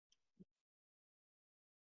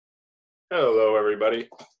Hello, everybody.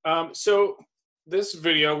 So this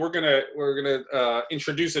video, we're gonna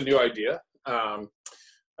introduce a new idea,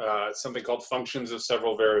 something called functions of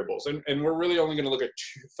several variables, and we're really only going to look at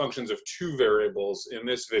functions of two variables in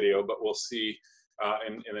this video, but we'll see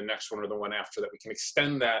in the next one or the one after that we can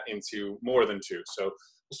extend that into more than two. So we'll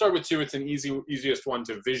start with two. It's an easiest one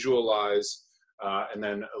to visualize, and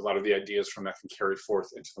then a lot of the ideas from that can carry forth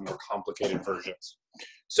into the more complicated versions.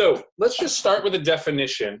 So let's just start with a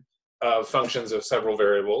definition of functions of several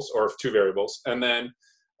variables or of two variables, and then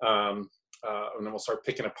we'll start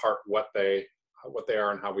picking apart what they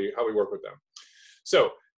are and how we work with them. So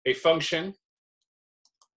a function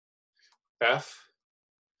f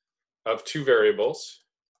of two variables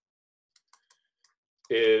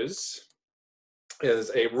is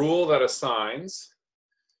a rule that assigns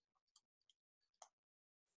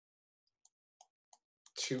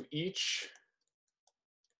to each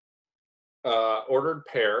ordered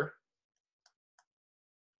pair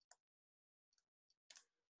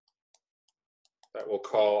that we'll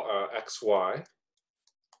call xy.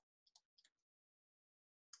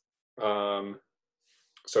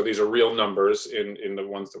 So these are real numbers in the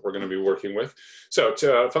ones that we're going to be working with. So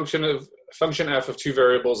function f of two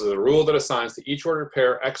variables is a rule that assigns to each ordered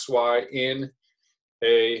pair xy in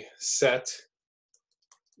a set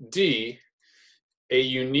D a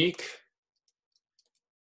unique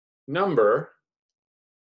number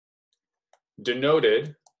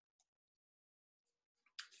denoted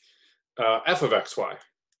f of xy.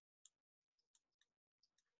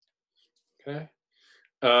 Okay.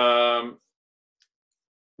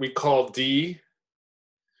 We call D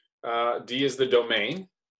is the domain,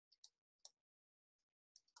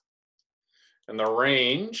 and the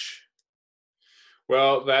range,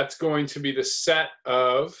 well, that's going to be the set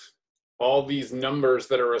of all these numbers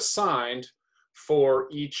that are assigned for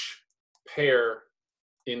each pair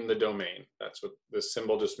in the domain. That's what this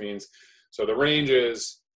symbol just means. So the range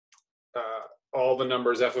is all the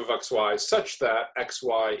numbers f of xy such that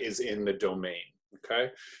xy is in the domain. Okay,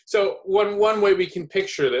 so one way we can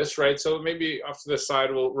picture this, right? So maybe off to the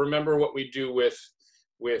side, we'll remember what we do with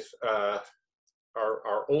our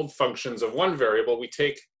old functions of one variable. We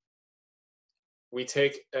take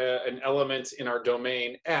an element in our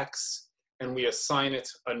domain x, and we assign it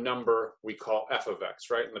a number we call f of x,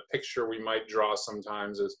 right? And the picture we might draw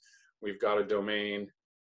sometimes is we've got a domain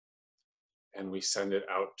and we send it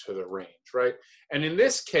out to the range, right? And in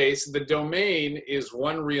this case, the domain is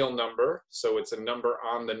one real number, so it's a number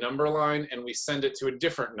on the number line, and we send it to a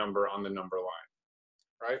different number on the number line,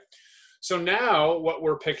 right? So now what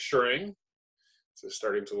we're picturing, so it's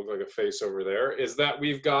starting to look like a face over there, is that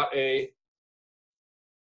we've got a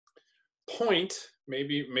point,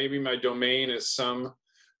 maybe my domain is some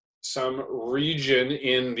region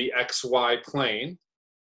in the xy plane,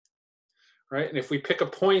 right? And if we pick a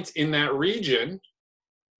point in that region,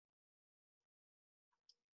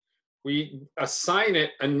 we assign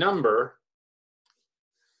it a number,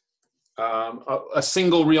 a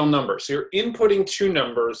single real number. So you're inputting two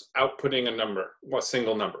numbers, outputting a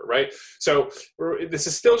single number, right? So this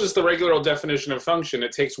is still just the regular old definition of function.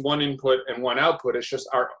 It takes one input and one output. It's just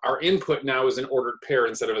our input now is an ordered pair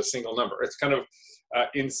instead of a single number. It's kind of,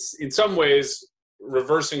 in some ways,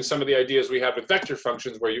 reversing some of the ideas we have with vector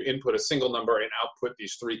functions, where you input a single number and output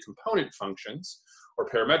these three component functions, or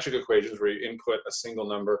parametric equations where you input a single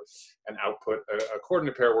number and output a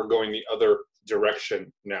coordinate pair. We're going the other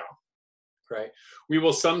direction now, right? We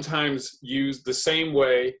will sometimes use the same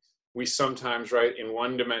way we sometimes write in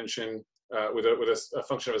one dimension with a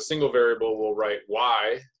function of a single variable. We'll write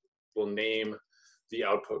y, we'll name the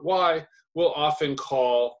output y. We'll often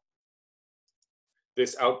call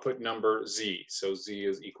this output number z. So z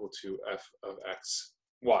is equal to f of x,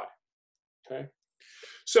 y. Okay.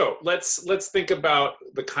 So let's think about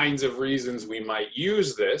the kinds of reasons we might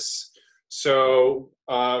use this. So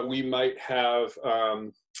we might have, I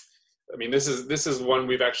mean, this is one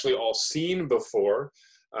we've actually all seen before.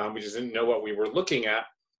 We just didn't know what we were looking at.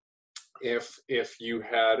 If you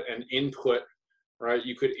had an input, right,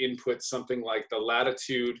 you could input something like the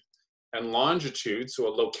latitude and longitude, so a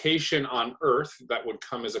location on Earth that would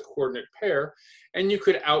come as a coordinate pair, and you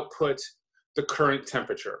could output the current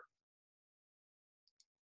temperature,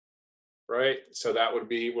 right? So that would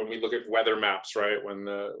be when we look at weather maps, right? When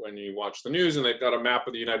you watch the news and they've got a map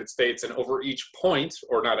of the United States, and over each point,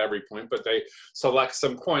 or not every point, but they select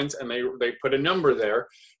some points and they put a number there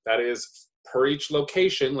that is per each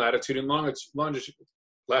location, latitude and longitude,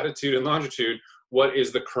 what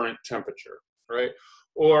is the current temperature, right?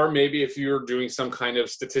 Or maybe if you're doing some kind of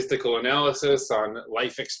statistical analysis on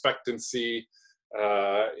life expectancy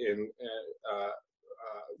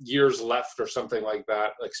years left or something like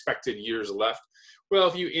that, expected years left. Well,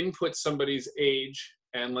 if you input somebody's age,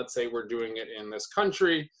 and let's say we're doing it in this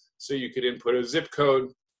country, so you could input a zip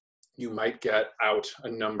code, you might get out a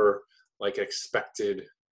number like expected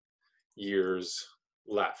years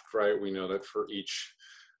left, right? We know that for each,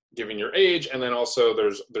 given your age, and then also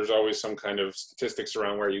there's always some kind of statistics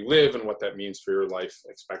around where you live and what that means for your life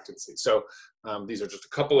expectancy. So these are just a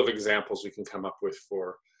couple of examples we can come up with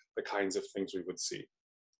for the kinds of things we would see.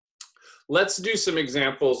 Let's do some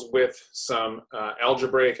examples with some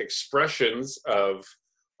algebraic expressions of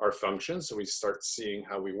our functions, so we start seeing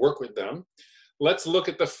how we work with them. Let's look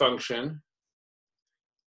at the function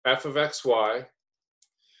f of xy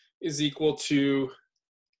is equal to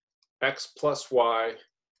x plus y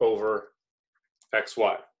over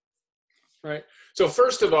xy, right? So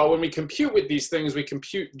first of all, when we compute with these things, we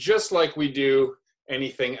compute just like we do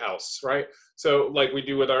anything else, right? So like we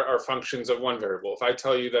do with our functions of one variable. If I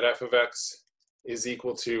tell you that f of x is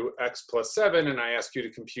equal to x plus 7, and I ask you to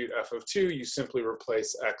compute f of 2, you simply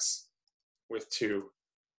replace x with 2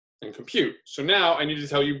 and compute. So now I need to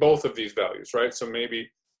tell you both of these values, right? So maybe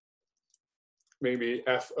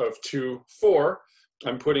f of 2, 4,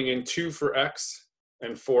 I'm putting in 2 for x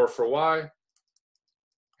and 4 for y,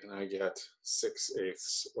 and I get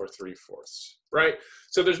 6/8 or 3/4, right?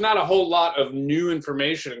 So there's not a whole lot of new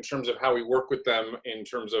information in terms of how we work with them in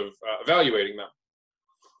terms of evaluating them.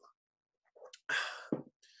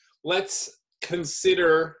 Let's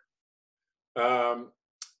consider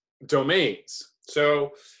domains.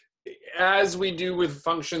 So as we do with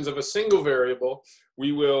functions of a single variable,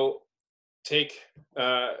 we will take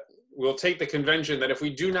we'll take the convention that if we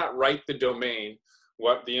do not write the domain,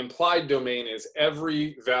 what the implied domain is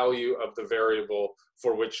every value of the variable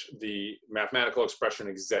for which the mathematical expression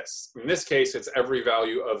exists. In this case, it's every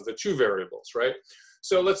value of the two variables, right?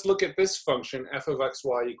 So let's look at this function, f of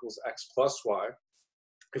xy equals x plus y.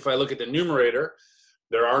 If I look at the numerator,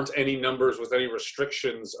 there aren't any numbers with any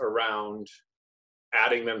restrictions around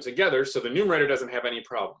adding them together, so the numerator doesn't have any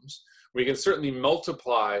problems. We can certainly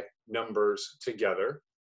multiply numbers together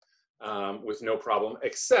with no problem,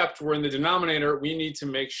 except we're in the denominator, we need to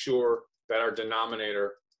make sure that our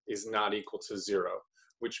denominator is not equal to 0,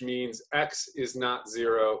 which means x is not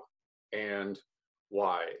 0 and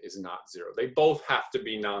y is not 0. They both have to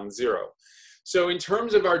be non-zero. So in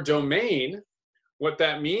terms of our domain, what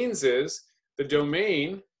that means is the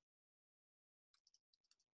domain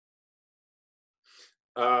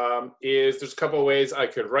there's a couple of ways I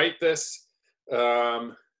could write this.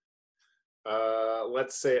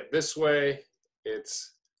 Let's say it this way.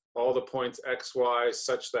 It's all the points x, y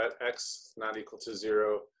such that x is not equal to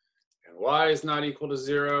 0 and y is not equal to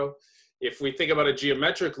 0. If we think about it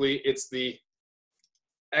geometrically, it's the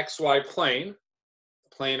xy plane,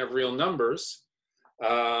 the plane of real numbers,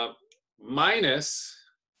 minus,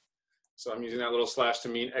 so I'm using that little slash to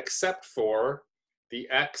mean except for the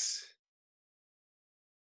x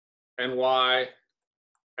and y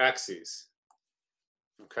axes,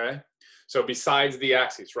 okay? So besides the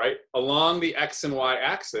axes, right? Along the x and y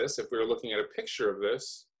axis, if we were looking at a picture of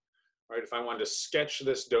this, right, if I wanted to sketch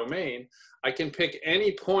this domain, I can pick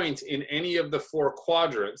any point in any of the 4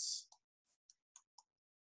 quadrants,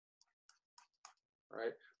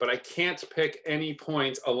 right? But I can't pick any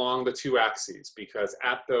point along the 2 axes because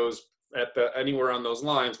anywhere on those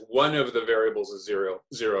lines, one of the variables is 0,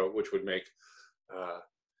 which would make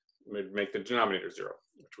the denominator 0,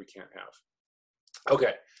 which we can't have.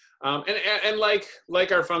 Okay, and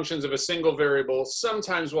like our functions of a single variable,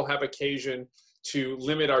 sometimes we'll have occasion to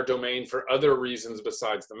limit our domain for other reasons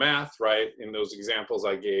besides the math, right? In those examples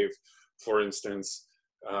I gave, for instance,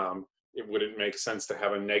 it wouldn't make sense to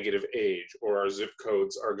have a negative age, or our zip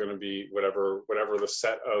codes are going to be whatever the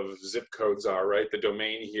set of zip codes are, right? The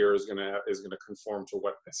domain here is going to conform to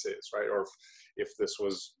what this is, right? Or if this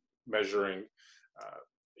was measuring,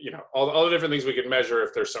 you know, all the different things we could measure.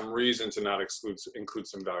 If there's some reason to not include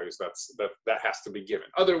some values, that has to be given.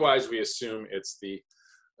 Otherwise, we assume it's the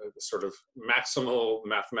sort of maximal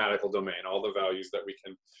mathematical domain, all the values that we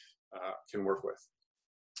can work with.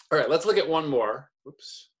 All right, let's look at one more.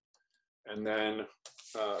 Oops. And then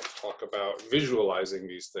talk about visualizing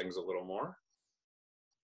these things a little more,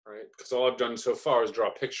 right? Because all I've done so far is draw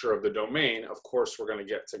a picture of the domain. Of course, we're going to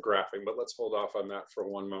get to graphing, but let's hold off on that for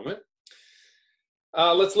one moment.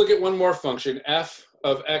 Let's look at one more function. F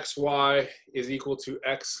of xy is equal to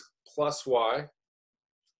x plus y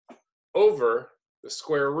over the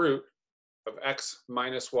square root of x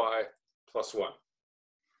minus y plus 1.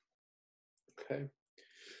 Okay.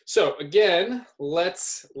 So again,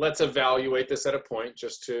 let's evaluate this at a point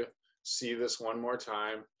just to see this one more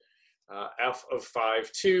time. f of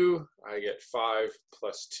 5, 2, I get 5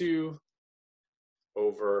 plus 2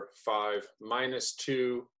 over 5 minus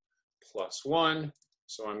 2 plus 1.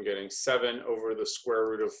 So I'm getting 7 over the square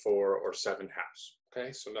root of 4, or 7/2.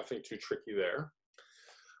 Okay, so nothing too tricky there.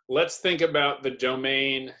 Let's think about the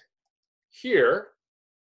domain here,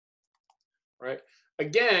 right?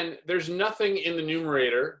 Again, there's nothing in the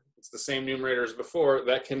numerator, it's the same numerator as before,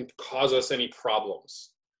 that can cause us any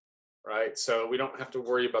problems, right? So we don't have to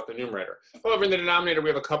worry about the numerator. However, in the denominator, we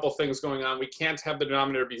have a couple things going on. We can't have the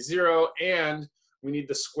denominator be 0, and we need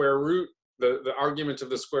the square root, the argument of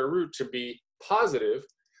the square root to be positive,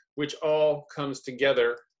 which all comes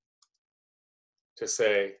together to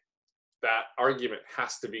say that argument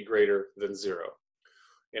has to be greater than 0.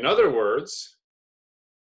 In other words,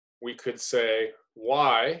 we could say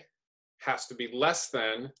y has to be less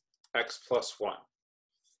than x plus 1.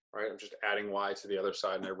 Right? I'm just adding y to the other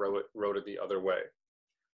side, and I wrote it the other way.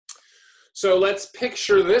 So let's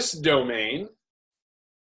picture this domain.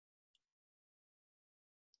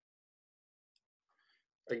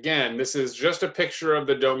 Again, this is just a picture of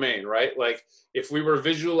the domain, right? Like if we were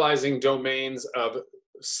visualizing domains of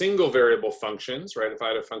single variable functions, right? If I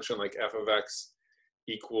had a function like f of x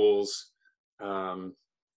equals,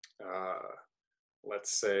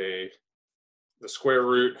 let's say, the square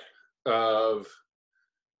root of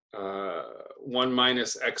 1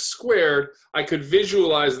 minus x squared, I could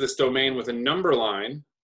visualize this domain with a number line,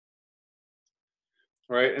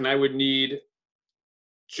 right? And I would need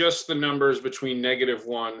just the numbers between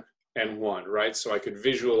 -1 and 1, right? So I could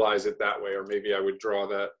visualize it that way, or maybe I would draw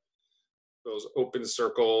those open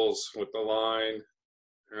circles with the line,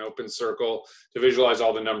 an open circle, to visualize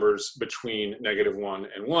all the numbers between -1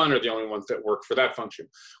 and 1 are the only ones that work for that function.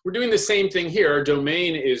 We're doing the same thing here. Our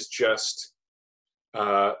domain is just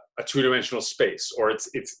a two-dimensional space, or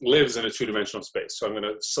it lives in a two-dimensional space. So I'm going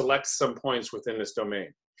to select some points within this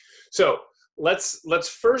domain. So let's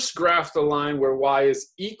first graph the line where y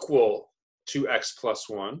is equal to x plus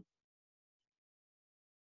 1.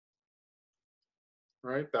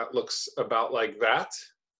 Right, that looks about like that.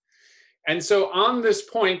 And so on this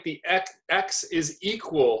point, the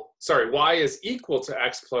y is equal to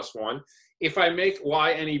x plus 1. If I make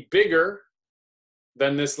y any bigger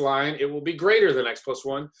than this line, it will be greater than x plus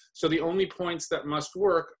 1. So the only points that must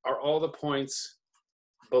work are all the points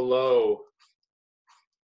below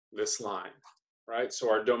this line, right? So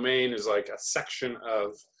our domain is like a section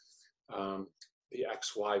of the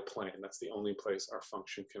xy plane. That's the only place our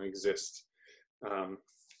function can exist.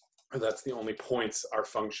 That's the only points our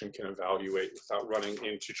function can evaluate without running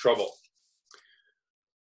into trouble.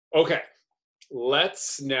 Okay,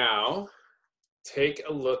 let's now take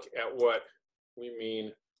a look at what we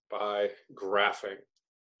mean by graphing.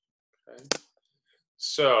 Okay.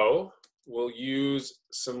 So we'll use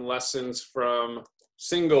some lessons from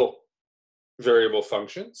single variable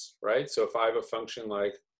functions, right? So if I have a function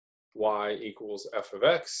like y equals f of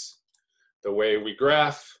x, the way we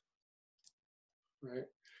graph, right?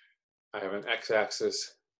 I have an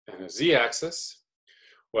x-axis and a z-axis.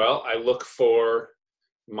 Well, I look for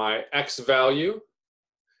my x value,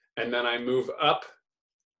 and then I move up,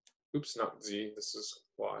 oops, not z, this is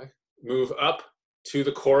y, move up to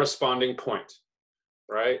the corresponding point,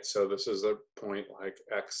 right? So this is a point like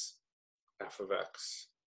x, f of x,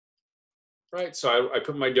 right? So I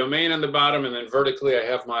put my domain on the bottom, and then vertically I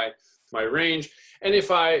have my range. And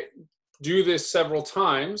if I do this several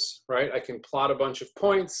times, right, I can plot a bunch of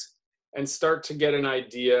points and start to get an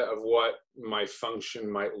idea of what my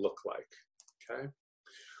function might look like, okay?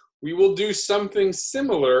 We will do something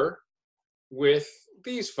similar with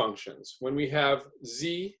these functions. When we have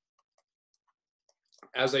z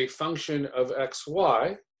as a function of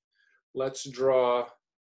xy, let's draw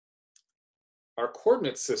our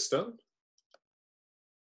coordinate system.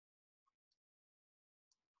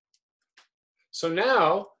 So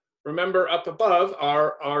now, remember up above,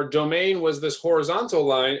 our domain was this horizontal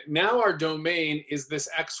line. Now our domain is this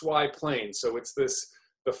xy plane. So it's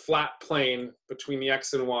the flat plane between the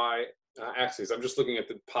x and y axes. I'm just looking at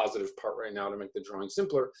the positive part right now to make the drawing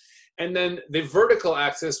simpler. And then the vertical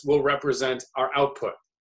axis will represent our output,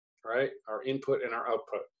 right? Our input and our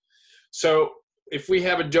output. So if we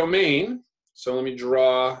have a domain, so let me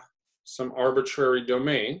draw some arbitrary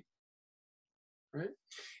domain, right?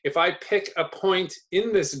 If I pick a point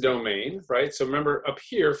in this domain, right? So remember up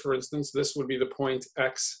here, for instance, this would be the point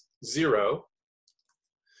x0.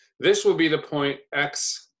 This will be the point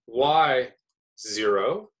xy0,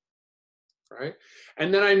 right?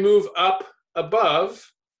 And then I move up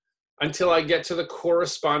above until I get to the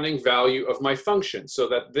corresponding value of my function. So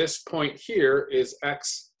that this point here is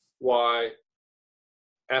x, y,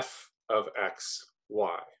 f of x,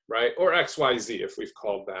 y, right? Or x, y, z if we've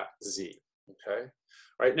called that z, okay?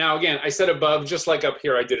 Right, now again, I said above, just like up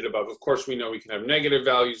here, I did it above. Of course, we know we can have negative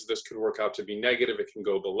values. This could work out to be negative. It can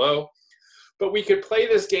go below. But we could play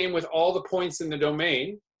this game with all the points in the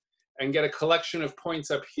domain and get a collection of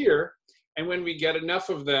points up here. And when we get enough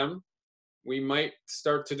of them, we might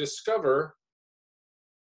start to discover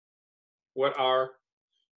what our,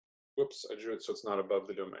 whoops, I drew it so it's not above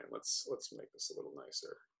the domain. Let's make this a little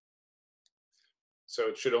nicer. So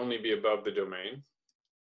it should only be above the domain.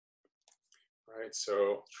 Right,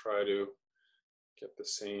 so try to get the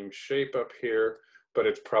same shape up here, but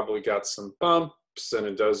it's probably got some bumps and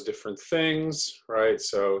it does different things, right?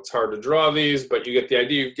 So it's hard to draw these, but you get the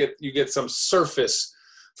idea. You get some surface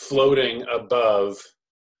floating above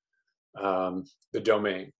the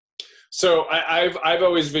domain. So I've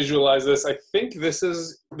always visualized this. I think this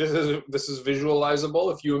is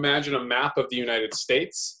visualizable if you imagine a map of the United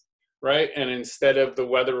States, right? And instead of the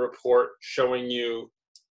weather report showing you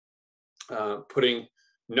putting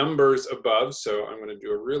numbers above, so I'm going to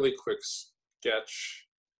do a really quick sketch.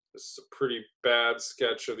 This is a pretty bad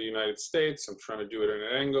sketch of the United States. I'm trying to do it at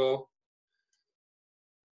an angle.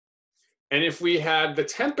 And if we had the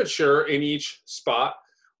temperature in each spot,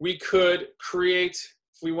 we could create,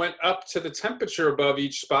 if we went up to the temperature above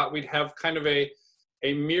each spot, we'd have kind of a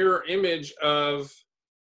mirror image of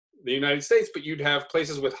the United States, but you'd have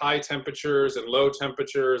places with high temperatures and low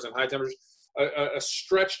temperatures and high temperatures. A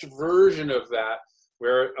stretched version of that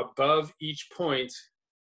where above each point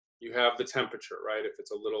you have the temperature, right? If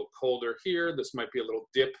it's a little colder here, this might be a little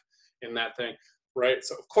dip in that thing, right?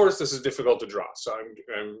 So of course this is difficult to draw. So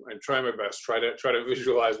I'm trying my best, try to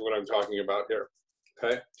visualize what I'm talking about here,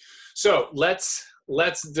 okay? So let's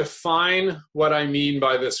define what I mean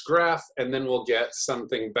by this graph, and then we'll get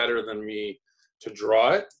something better than me to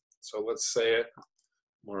draw it. So let's say it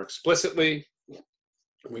more explicitly.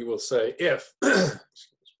 We will say if, excuse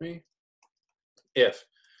me, if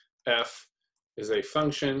f is a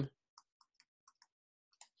function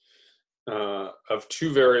of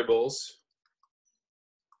two variables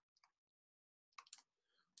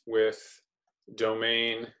with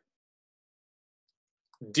domain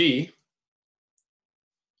D,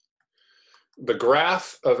 the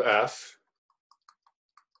graph of f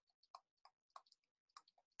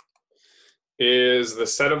is the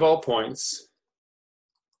set of all points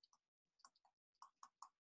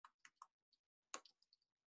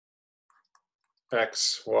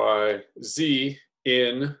x, y, z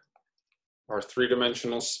in our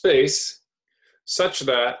three-dimensional space such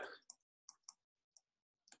that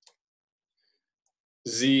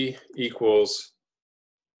z equals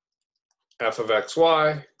f of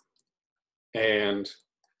xy and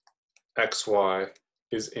xy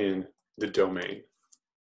is in the domain,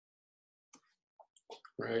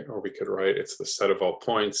 right? Or we could write it's the set of all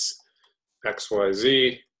points x, y,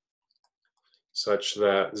 z such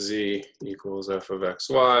that z equals f of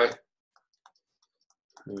xy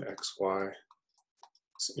and xy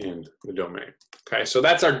is in the domain. Okay, so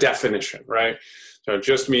that's our definition, right? So it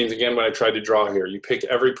just means, again, what I tried to draw here. You pick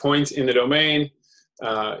every point in the domain.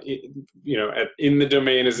 You know, in the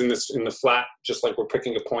domain is in the flat, just like we're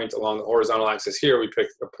picking a point along the horizontal axis here. We pick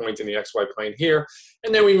a point in the xy plane here,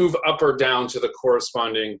 and then we move up or down to the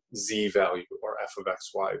corresponding z value or f of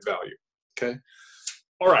xy value. Okay.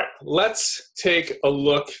 All right, let's take a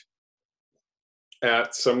look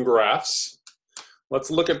at some graphs.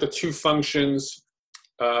 Let's look at the two functions.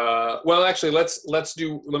 Well, actually,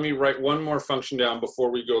 let me write one more function down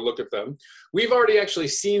before we go look at them. We've already actually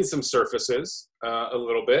seen some surfaces a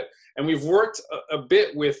little bit, and we've worked a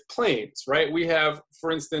bit with planes, right? We have,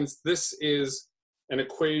 for instance, this is an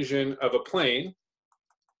equation of a plane,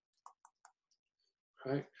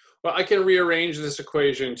 right? Well, I can rearrange this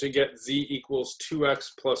equation to get z equals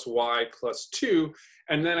 2x plus y plus 2,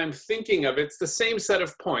 and then I'm thinking of it's the same set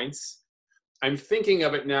of points. I'm thinking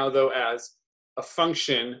of it now, though, as a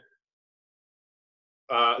function,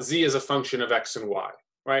 z is a function of x and y,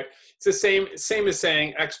 right? It's the same as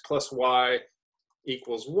saying x plus y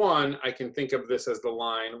equals 1. I can think of this as the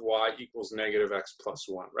line y equals negative x plus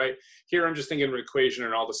 1, right? Here I'm just thinking of an equation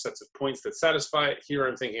and all the sets of points that satisfy it. Here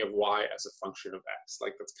I'm thinking of y as a function of x.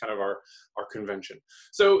 Like, that's kind of our convention.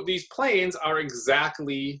 So these planes are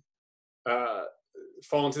exactly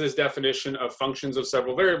fall into this definition of functions of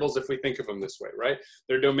several variables if we think of them this way, right?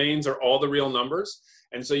 Their domains are all the real numbers,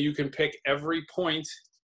 and so you can pick every point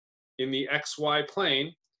in the xy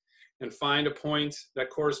plane and find a point that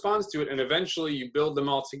corresponds to it, and eventually you build them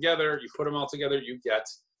all together, you put them all together, you get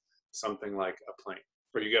something like a plane,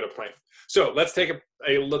 or you get a plane. So let's take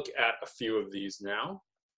a look at a few of these now.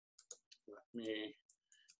 Let me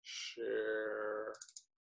share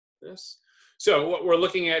this. So what we're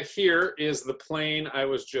looking at here is the plane I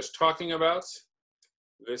was just talking about.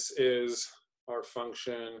 This is our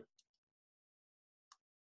function.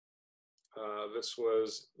 This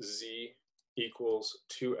was z equals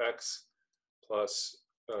 2x plus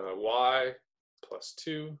y plus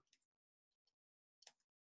 2.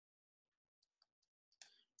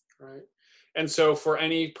 Right? And so for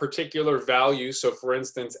any particular value, so for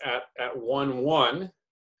instance, at 1, 1,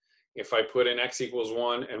 if I put in x equals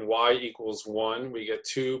 1 and y equals 1, we get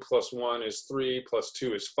 2 plus 1 is 3 plus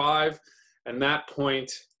 2 is 5. And that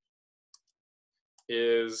point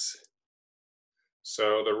is,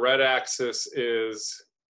 so the red axis is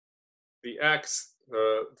the x,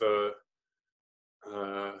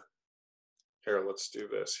 here, let's do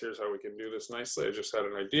this. Here's how we can do this nicely. I just had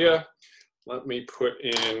an idea. Let me put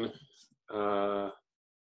in,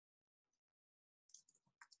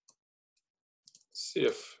 see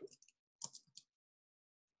if,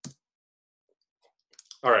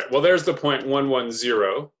 all right, well, there's the point 1, 1,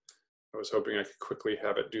 0. I was hoping I could quickly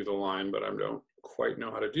have it do the line, but I don't quite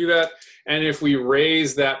know how to do that. And if we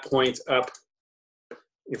raise that point up,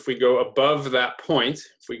 if we go above that point,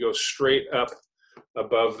 if we go straight up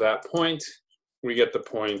above that point, we get the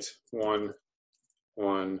point 1,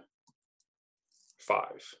 1,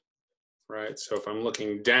 5, right? So if I'm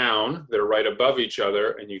looking down, they're right above each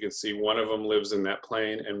other, and you can see one of them lives in that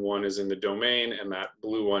plane and one is in the domain, and that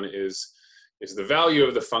blue one is the value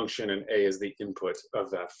of the function, and a is the input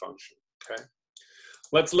of that function, okay?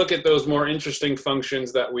 Let's look at those more interesting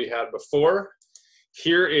functions that we had before.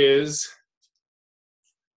 Here is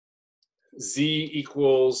z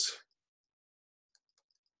equals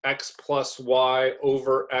x plus y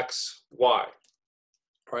over xy,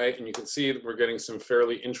 right? And you can see that we're getting some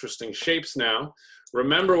fairly interesting shapes now.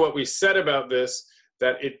 Remember what we said about this,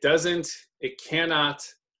 that it cannot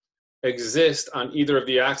exist on either of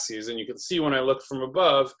the axes. And you can see when I look from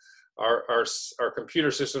above, our computer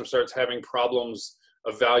system starts having problems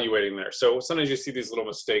evaluating there. So sometimes you see these little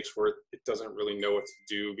mistakes where it doesn't really know what to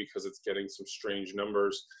do because it's getting some strange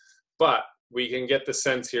numbers. But we can get the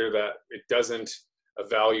sense here that it doesn't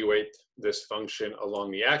evaluate this function along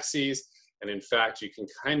the axes. And in fact, you can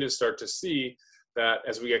kind of start to see that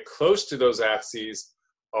as we get close to those axes,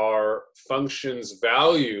 our function's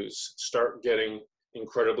values start getting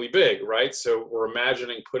incredibly big, right? So we're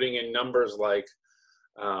imagining putting in numbers like,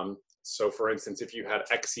 so for instance, if you had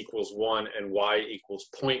x equals 1 and y equals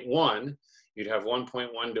 0.1, you'd have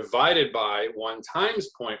 1.1 divided by 1 times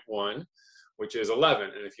 0.1, which is 11.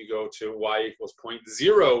 And if you go to y equals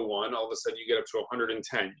 0.01, all of a sudden you get up to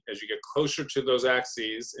 110. As you get closer to those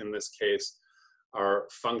axes, in this case, our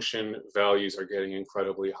function values are getting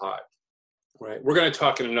incredibly high, right? We're going to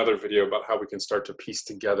talk in another video about how we can start to piece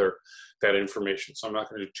together that information. So I'm not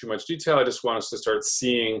going to do too much detail. I just want us to start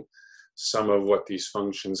seeing some of what these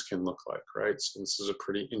functions can look like, right? So this is a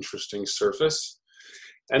pretty interesting surface.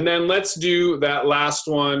 And then let's do that last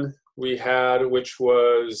one we had, which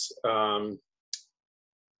was, oh,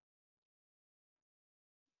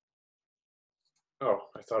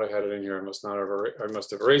 I thought I had it in here. I must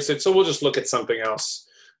have erased it. So we'll just look at something else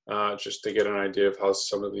just to get an idea of how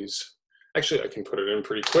some of these, actually I can put it in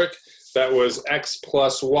pretty quick. That was x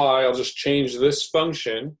plus y. I'll just change this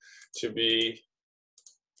function to be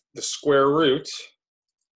the square root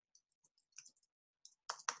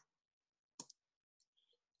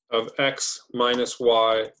of x minus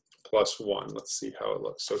y plus 1. Let's see how it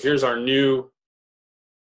looks. So here's our new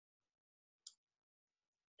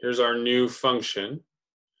function,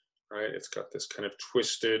 right? It's got this kind of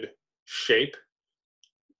twisted shape.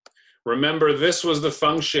 Remember, this was the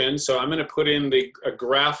function, so I'm going to put in a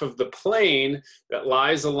graph of the plane that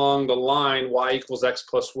lies along the line y equals x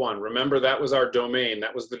plus 1. Remember, that was our domain.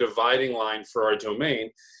 That was the dividing line for our domain.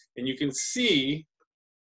 And you can see,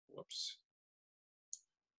 whoops,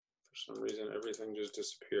 for some reason everything just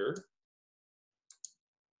disappeared.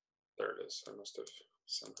 There it is. I must have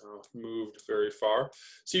somehow moved very far.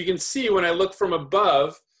 So you can see when I look from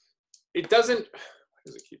above, it doesn't, why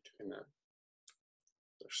does it keep doing that?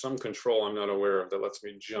 There's some control I'm not aware of that lets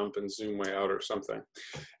me jump and zoom way out or something.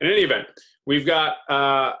 In any event, we've got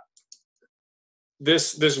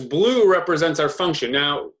this blue represents our function.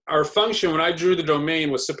 Now, our function, when I drew the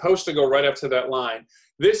domain, was supposed to go right up to that line.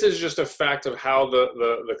 This is just a fact of how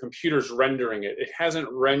the computer's rendering it. It hasn't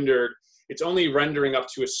rendered, it's only rendering up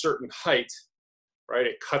to a certain height, right?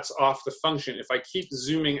 It cuts off the function. If I keep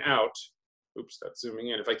zooming out, oops, that's zooming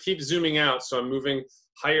in. If I keep zooming out, so I'm moving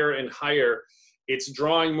higher and higher, it's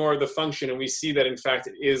drawing more of the function, and we see that, in fact,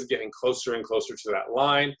 it is getting closer and closer to that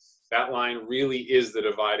line. That line really is the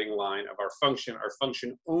dividing line of our function. Our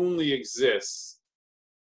function only exists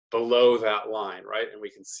below that line, right? And we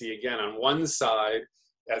can see again on one side,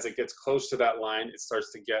 as it gets close to that line, it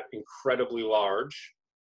starts to get incredibly large.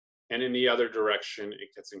 And in the other direction, it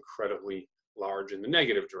gets incredibly large in the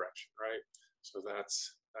negative direction, right? So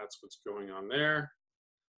that's what's going on there.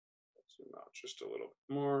 Let's zoom out just a little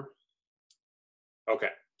bit more.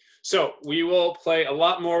 Okay, so we will play a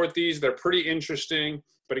lot more with these. They're pretty interesting.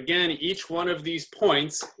 But again, each one of these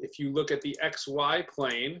points, if you look at the XY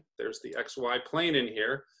plane, there's the XY plane in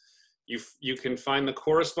here, you can find the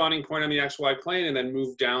corresponding point on the XY plane and then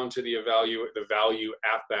move down to the value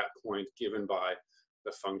at that point given by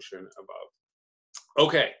the function above.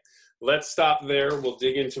 Okay, let's stop there. We'll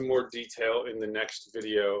dig into more detail in the next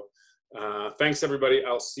video. Thanks, everybody.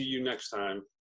 I'll see you next time.